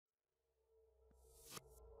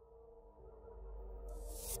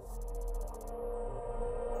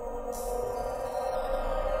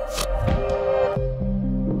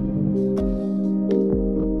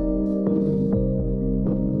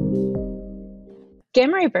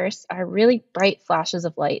Gamma ray bursts are really bright flashes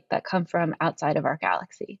of light that come from outside of our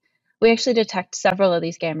galaxy. We actually detect several of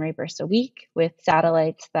these gamma ray bursts a week with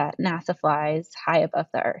satellites that NASA flies high above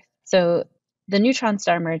the Earth. So the neutron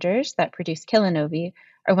star mergers that produce kilonovae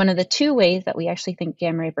are one of the two ways that we actually think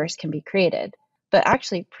gamma ray bursts can be created. But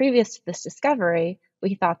actually, previous to this discovery,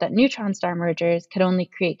 we thought that neutron star mergers could only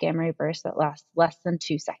create gamma ray bursts that last less than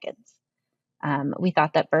 2 seconds. We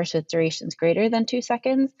thought that bursts with durations greater than 2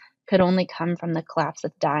 seconds could only come from the collapse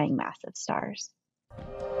of dying massive stars.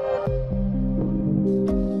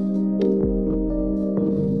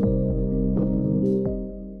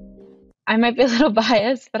 I might be a little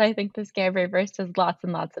biased, but I think this gamma ray burst has lots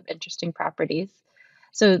and lots of interesting properties.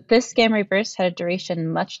 So this gamma ray burst had a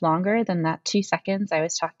duration much longer than that 2 seconds I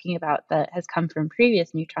was talking about that has come from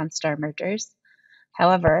previous neutron star mergers.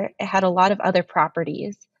 However, it had a lot of other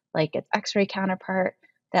properties, like its X-ray counterpart,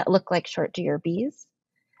 that look like short GRBs.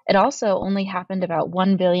 It also only happened about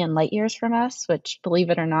 1 billion light years from us, which, believe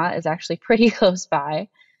it or not, is actually pretty close by.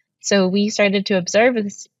 So we started to observe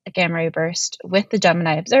this gamma ray burst with the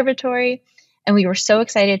Gemini Observatory, and we were so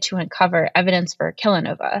excited to uncover evidence for a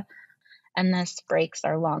kilonova. And this breaks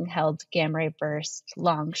our long-held gamma ray burst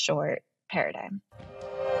long-short paradigm.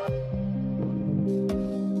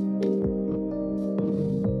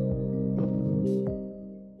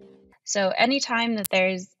 So anytime that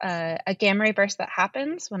there's a gamma ray burst that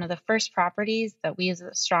happens, one of the first properties that we as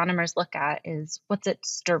astronomers look at is what's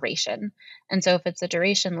its duration. And so if it's a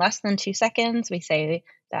duration less than 2 seconds, we say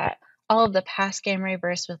that all of the past gamma ray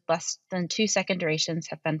bursts with less than 2-second durations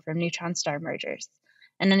have been from neutron star mergers.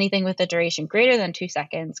 And anything with a duration greater than 2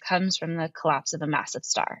 seconds comes from the collapse of a massive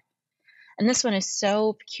star. And this one is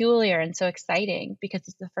so peculiar and so exciting because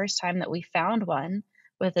it's the first time that we found one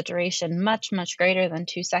with a duration much, much greater than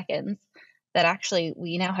 2 seconds that actually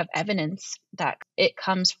we now have evidence that it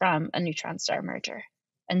comes from a neutron star merger.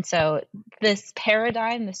 And so this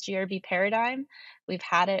paradigm, this GRB paradigm, we've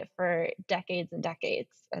had it for decades and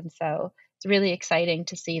decades. And so it's really exciting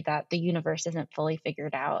to see that the universe isn't fully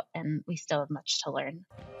figured out and we still have much to learn.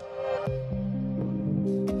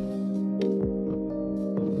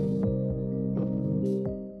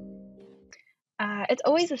 It's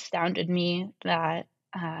always astounded me that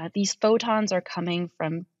these photons are coming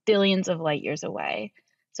from billions of light years away.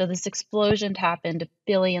 So this explosion happened a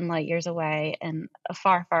billion light years away in a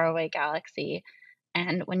far, far away galaxy.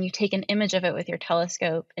 And when you take an image of it with your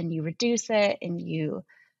telescope and you reduce it and you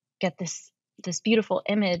get this beautiful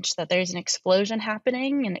image that there's an explosion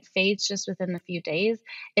happening and it fades just within a few days,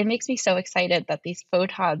 it makes me so excited that these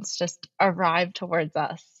photons just arrived towards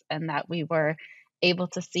us and that we were able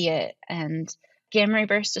to see it. And gamma ray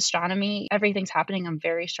burst astronomy, everything's happening on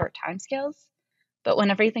very short timescales. But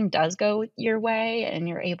when everything does go your way and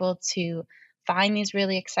you're able to find these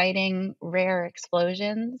really exciting, rare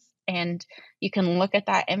explosions, and you can look at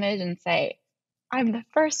that image and say, I'm the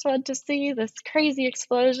first one to see this crazy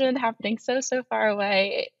explosion happening so far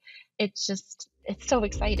away. It's so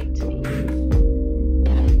exciting to me.